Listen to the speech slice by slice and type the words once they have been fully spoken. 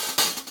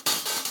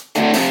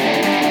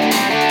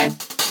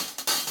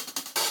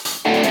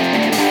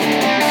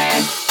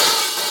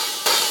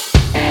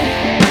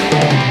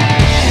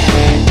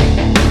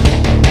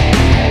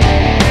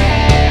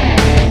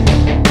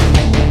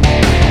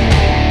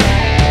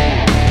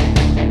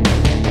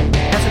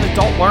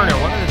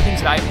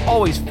I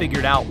always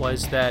figured out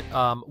was that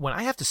when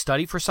I have to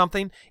study for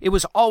something, it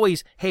was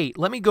always, hey,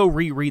 let me go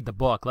reread the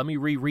book. Let me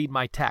reread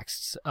my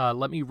texts.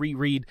 Let me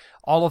reread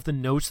all of the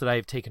notes that I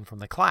have taken from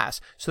the class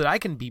so that I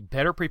can be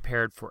better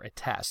prepared for a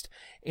test.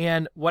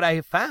 And what I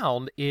have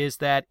found is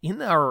that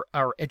in our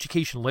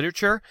education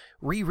literature,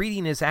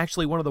 rereading is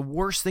actually one of the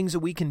worst things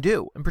that we can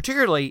do. And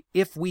particularly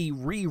if we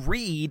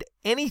reread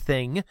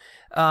anything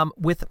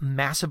with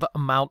massive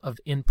amount of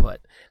input.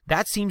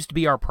 That seems to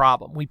be our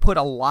problem. We put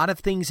a lot of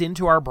things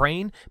into our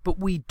brain, but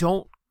we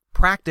don't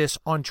practice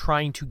on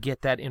trying to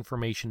get that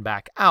information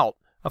back out,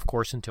 of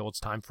course, until it's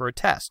time for a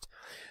test.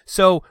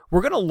 So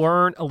we're going to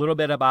learn a little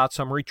bit about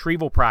some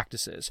retrieval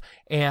practices.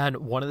 And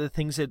one of the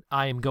things that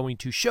I am going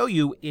to show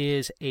you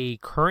is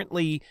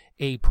currently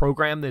a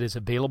program that is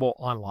available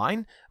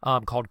online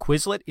called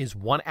Quizlet is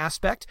one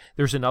aspect.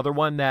 There's another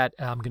one that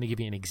I'm going to give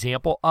you an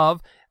example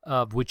of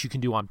which you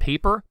can do on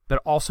paper,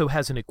 but also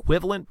has an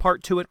equivalent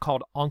part to it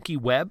called Anki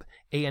Web,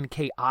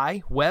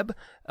 A-N-K-I Web.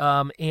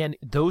 And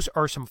those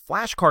are some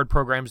flashcard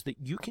programs that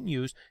you can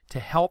use to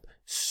help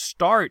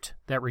start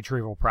that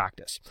retrieval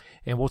practice.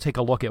 And we'll take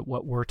a look at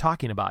what we're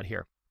talking about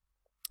here.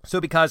 So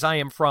because I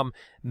am from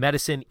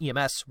Medicine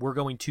EMS, we're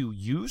going to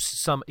use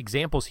some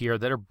examples here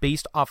that are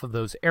based off of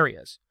those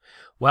areas.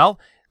 Well,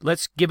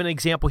 let's give an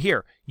example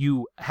here.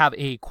 You have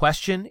a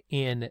question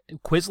in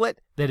Quizlet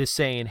that is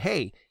saying,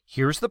 hey,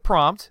 here's the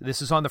prompt.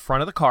 This is on the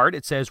front of the card.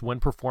 It says, when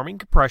performing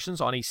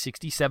compressions on a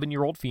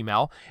 67-year-old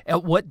female,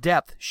 at what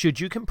depth should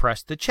you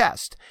compress the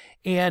chest?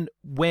 And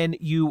when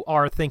you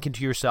are thinking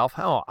to yourself,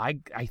 oh,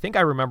 I think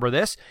I remember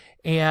this,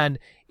 and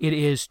it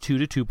is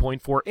 2 to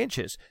 2.4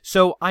 inches.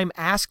 So I'm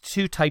asked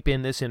to type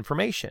in this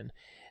information.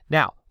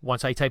 Now,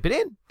 once I type it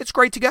in, it's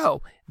great to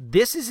go.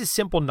 This is a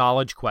simple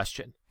knowledge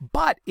question,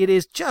 but it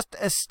is just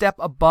a step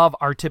above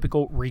our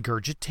typical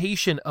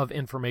regurgitation of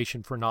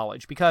information for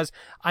knowledge because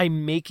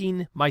I'm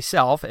making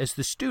myself, as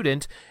the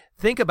student,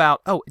 think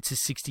about, oh, it's a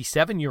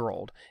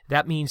 67-year-old.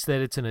 That means that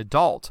it's an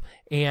adult,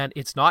 and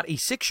it's not a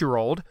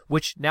 6-year-old,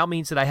 which now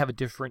means that I have a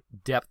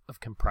different depth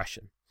of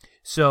compression.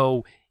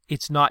 So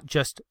it's not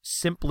just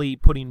simply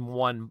putting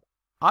one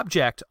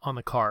object on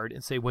the card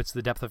and say, what's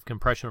the depth of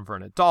compression for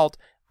an adult?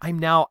 I'm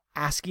now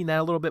asking that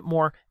a little bit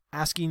more,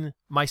 asking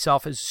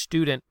myself as a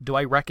student, do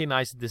I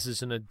recognize that this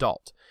is an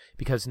adult?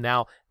 Because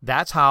now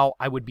that's how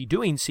I would be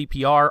doing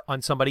CPR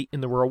on somebody in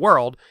the real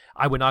world.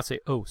 I would not say,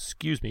 oh,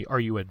 excuse me, are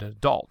you an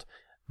adult?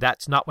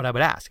 That's not what I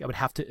would ask. I would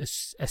have to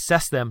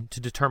assess them to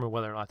determine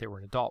whether or not they were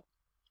an adult.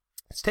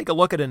 Let's take a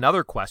look at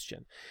another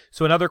question.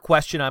 So another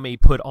question I may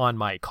put on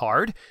my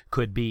card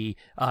could be,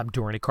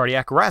 during a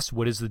cardiac arrest,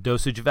 what is the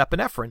dosage of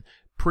epinephrine?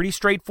 Pretty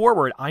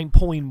straightforward. I'm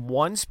pulling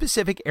one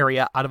specific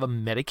area out of a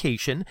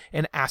medication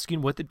and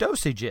asking what the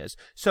dosage is.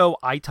 So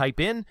I type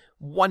in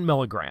 1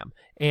 milligram.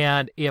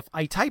 And if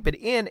I type it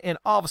in and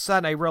all of a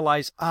sudden I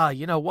realize,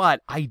 you know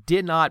what? I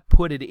did not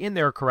put it in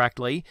there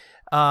correctly.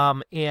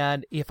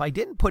 And if I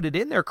didn't put it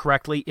in there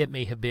correctly, it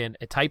may have been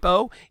a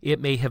typo. It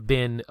may have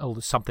been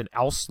something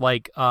else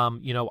like,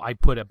 I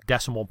put a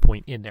decimal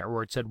point in there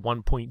where it said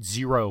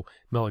 1.0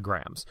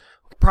 milligrams.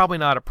 Probably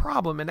not a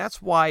problem, and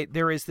that's why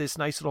there is this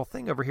nice little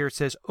thing over here that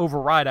says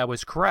override I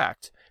was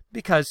correct,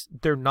 because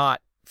they're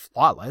not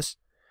flawless.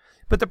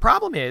 But the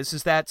problem is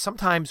that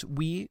sometimes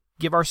we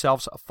give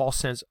ourselves a false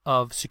sense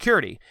of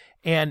security,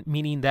 and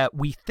meaning that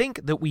we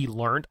think that we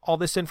learned all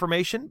this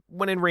information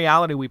when in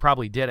reality we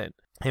probably didn't,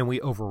 and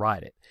we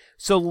override it.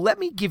 So let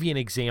me give you an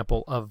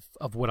example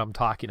of what I'm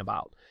talking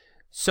about.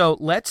 So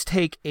let's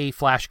take a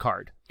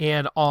flashcard,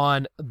 and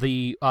on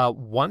the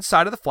one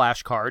side of the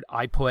flashcard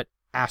I put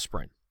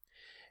aspirin.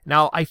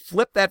 Now, I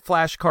flip that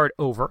flashcard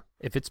over,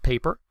 if it's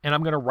paper, and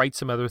I'm going to write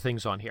some other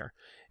things on here.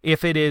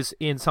 If it is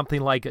in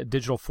something like a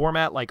digital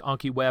format, like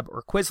Anki Web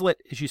or Quizlet,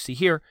 as you see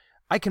here,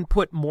 I can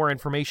put more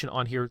information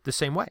on here the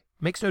same way.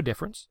 Makes no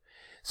difference.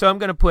 So I'm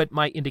going to put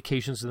my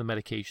indications of the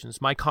medications,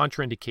 my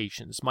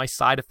contraindications, my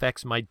side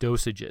effects, my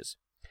dosages.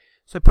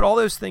 So I put all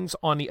those things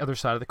on the other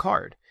side of the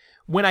card.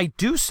 When I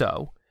do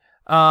so,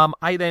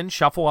 I then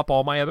shuffle up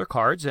all my other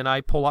cards, and I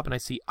pull up and I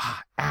see,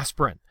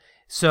 aspirin.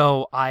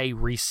 So I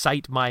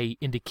recite my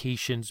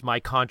indications, my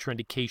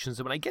contraindications,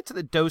 and when I get to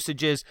the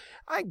dosages,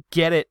 I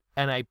get it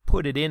and I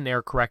put it in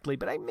there correctly,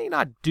 but I may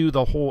not do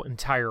the whole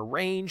entire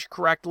range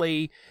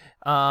correctly,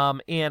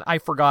 and I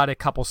forgot a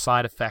couple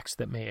side effects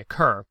that may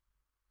occur.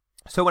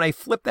 So when I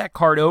flip that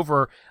card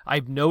over,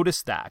 I've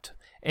noticed that,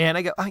 and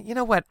I go, you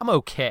know what, I'm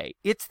okay.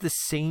 It's the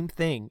same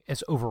thing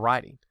as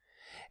overriding.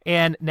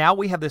 And now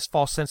we have this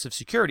false sense of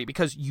security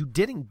because you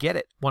didn't get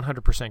it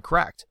 100%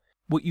 correct.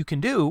 What you can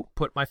do,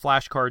 put my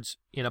flashcards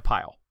in a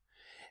pile.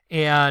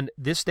 And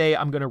this day,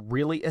 I'm going to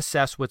really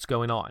assess what's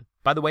going on.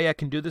 By the way, I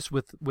can do this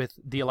with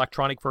the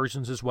electronic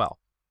versions as well.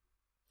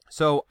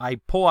 So I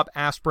pull up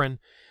aspirin.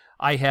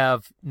 I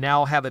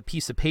now have a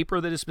piece of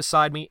paper that is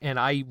beside me, and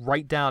I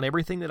write down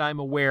everything that I'm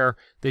aware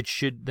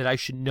that I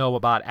should know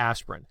about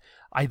aspirin.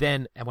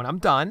 And when I'm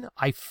done,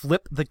 I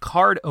flip the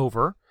card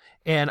over,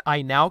 and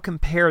I now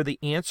compare the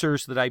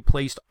answers that I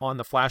placed on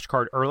the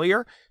flashcard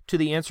earlier to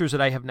the answers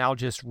that I have now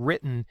just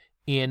written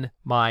in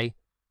my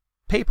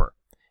paper.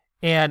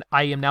 And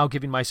I am now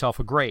giving myself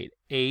a grade,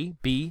 A,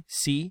 B,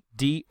 C,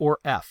 D, or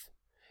F.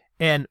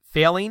 And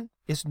failing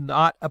is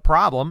not a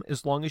problem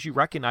as long as you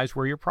recognize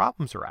where your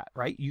problems are at,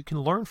 right? You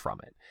can learn from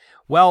it.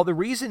 Well, the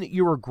reason that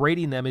you are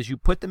grading them is you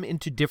put them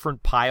into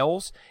different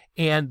piles,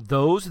 and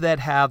those that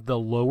have the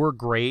lower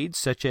grades,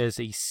 such as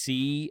a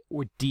C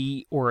or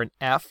D or an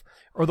F,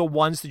 are the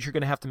ones that you're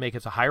going to have to make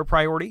as a higher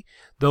priority.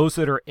 Those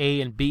that are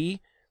A and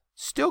B,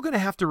 still going to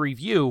have to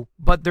review,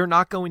 but they're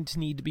not going to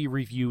need to be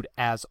reviewed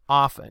as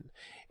often.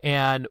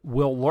 And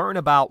we'll learn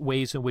about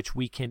ways in which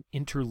we can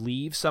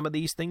interleave some of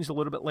these things a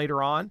little bit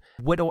later on.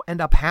 What will end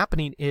up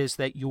happening is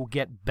that you'll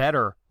get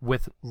better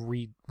with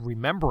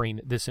remembering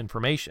this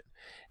information.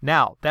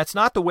 Now, that's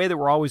not the way that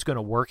we're always going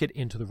to work it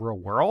into the real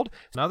world.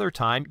 Another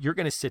time, you're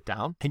going to sit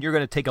down and you're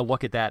going to take a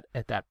look at that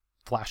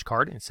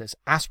flashcard, and it says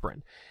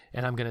aspirin.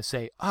 And I'm going to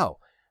say, oh,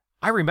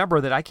 I remember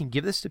that I can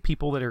give this to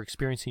people that are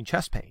experiencing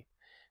chest pain.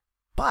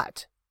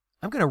 But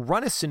I'm going to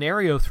run a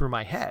scenario through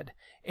my head,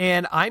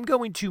 and I'm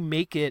going to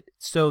make it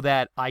so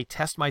that I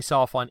test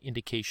myself on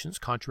indications,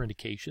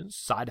 contraindications,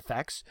 side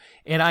effects,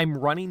 and I'm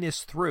running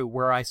this through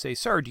where I say,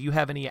 sir, do you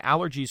have any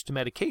allergies to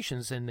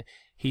medications? And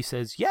he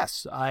says,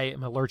 yes, I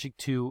am allergic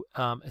to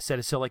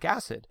acetylsalicylic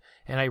acid.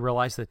 And I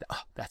realize that,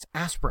 that's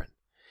aspirin.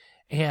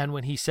 And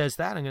when he says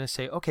that, I'm going to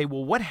say, okay,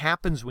 well, what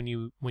happens when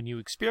you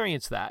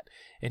experience that?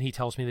 And he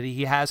tells me that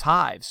he has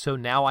hives. So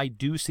now I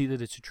do see that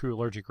it's a true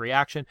allergic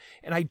reaction.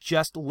 And I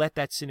just let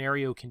that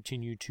scenario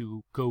continue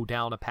to go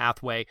down a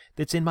pathway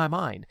that's in my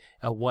mind.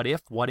 What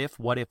if?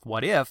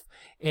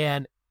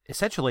 And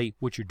essentially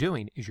what you're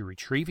doing is you're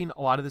retrieving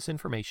a lot of this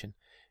information.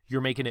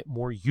 You're making it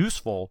more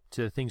useful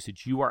to the things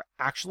that you are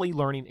actually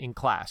learning in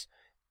class.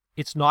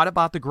 It's not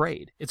about the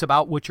grade. It's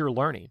about what you're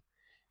learning.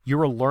 You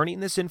are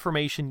learning this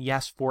information,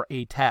 yes, for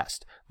a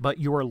test, but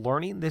you are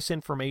learning this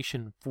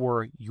information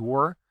for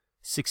your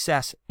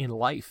success in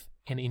life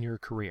and in your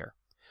career.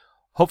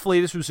 Hopefully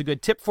this was a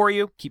good tip for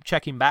you. Keep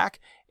checking back,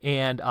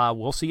 and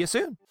we'll see you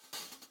soon.